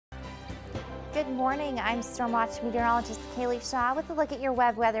Good morning. I'm STORMWATCH meteorologist Kaylee Shaw with a look at your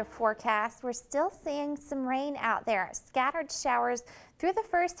web weather forecast. We're still seeing some rain out there. Scattered showers through the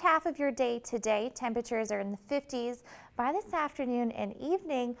first half of your day today. Temperatures are in the 50s. By this afternoon and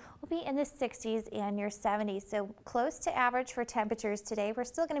evening, we'll be in the 60s and your 70s. So close to average for temperatures today. We're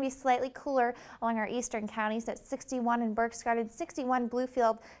still going to be slightly cooler along our eastern counties at 61 in Berks Garden, 61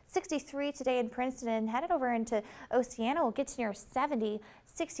 Bluefield, 63 today in Princeton, and headed over into Oceana. We'll get to near 70,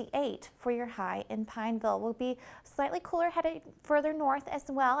 68 for your high in Pineville. We'll be slightly cooler headed further north as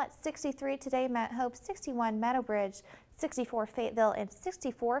well at 63 today, Mount Hope, 61 Meadowbridge, 64 Fayetteville, and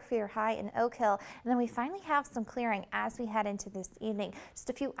 64 for your high in Oak Hill. And then we finally have some clearing as we head into this evening. Just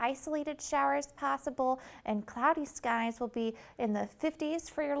a few isolated showers possible, and cloudy skies will be in the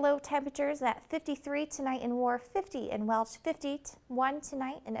 50s for your low temperatures. At 53 tonight in War, 50 in Welch, 51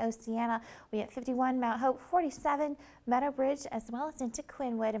 tonight in Oceana. We at 51 Mount Hope, 47 Meadowbridge, as well as into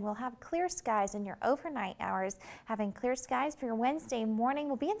Quinwood. And we'll have clear skies in your overnight hours. Having clear skies for your Wednesday morning.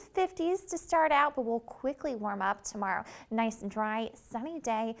 We'll be in the 50s to start out, but we'll quickly warm up tomorrow. Nice and dry, sunny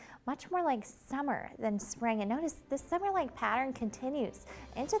day, much more like summer than spring. And notice this summer-like pattern continues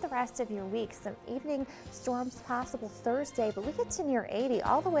into the rest of your week. Some evening storms possible Thursday, but we get to near 80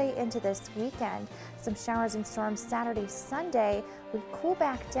 all the way into this weekend. Some showers and storms Saturday, Sunday. We cool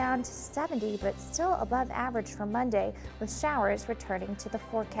back down to 70, but still above average for Monday, with showers returning to the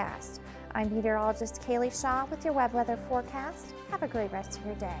forecast. I'm meteorologist Kaylee Shaw with your web weather forecast. Have a great rest of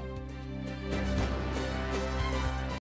your day.